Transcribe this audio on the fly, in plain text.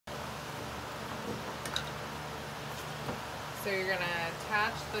So you're gonna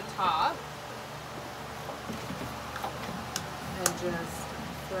attach the top and just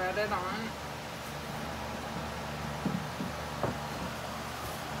thread it on.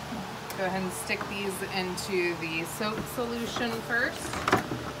 Go ahead and stick these into the soap solution first.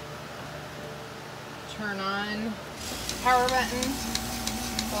 Turn on power button,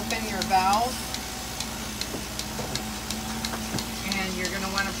 open your valve, and you're going to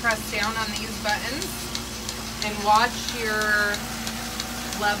want to press down on these buttons and watch your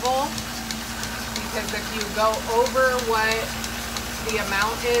level, because if you go over what the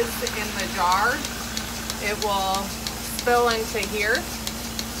amount is in the jar, it will spill into here.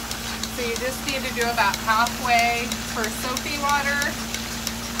 So you just need to do about halfway for soapy water.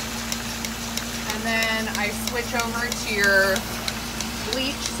 And then I switch over to your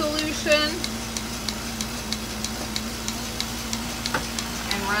bleach solution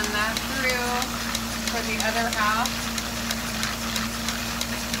and run that through for the other half.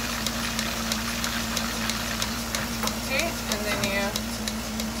 Okay, and then you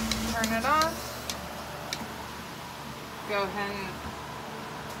turn it off. Go ahead and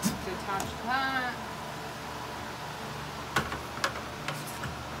detach that.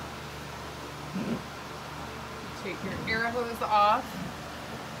 Take your air hose off,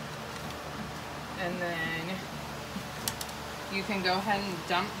 and then you can go ahead and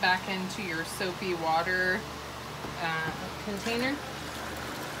dump back into your soapy water container.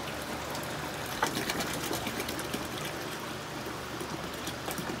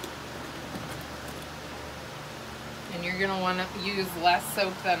 And you're going to want to use less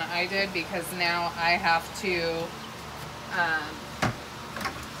soap than I did, because now I have to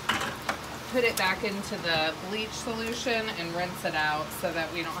put it back into the bleach solution and rinse it out so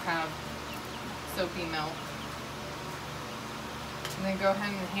that we don't have soapy milk. And then go ahead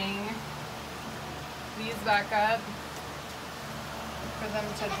and hang these back up for them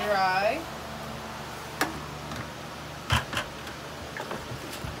to dry.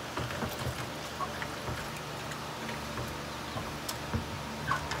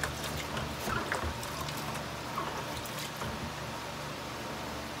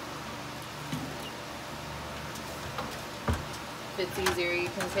 If it's easier, you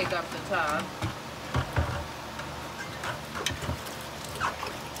can take off the top.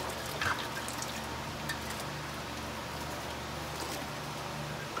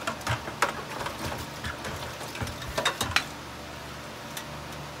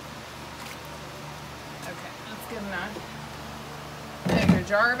 Okay, that's good enough. Put your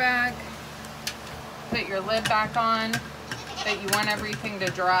jar back. Put your lid back on. But you want everything to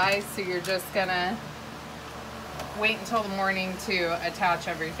dry, so you're just gonna wait until the morning to attach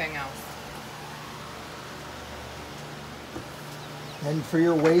everything else. And for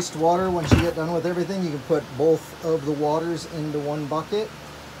your wastewater, once you get done with everything, you can put both of the waters into one bucket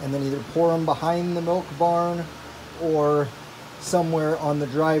and then either pour them behind the milk barn or somewhere on the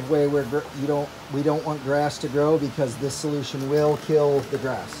driveway where we don't want grass to grow, because this solution will kill the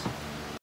grass.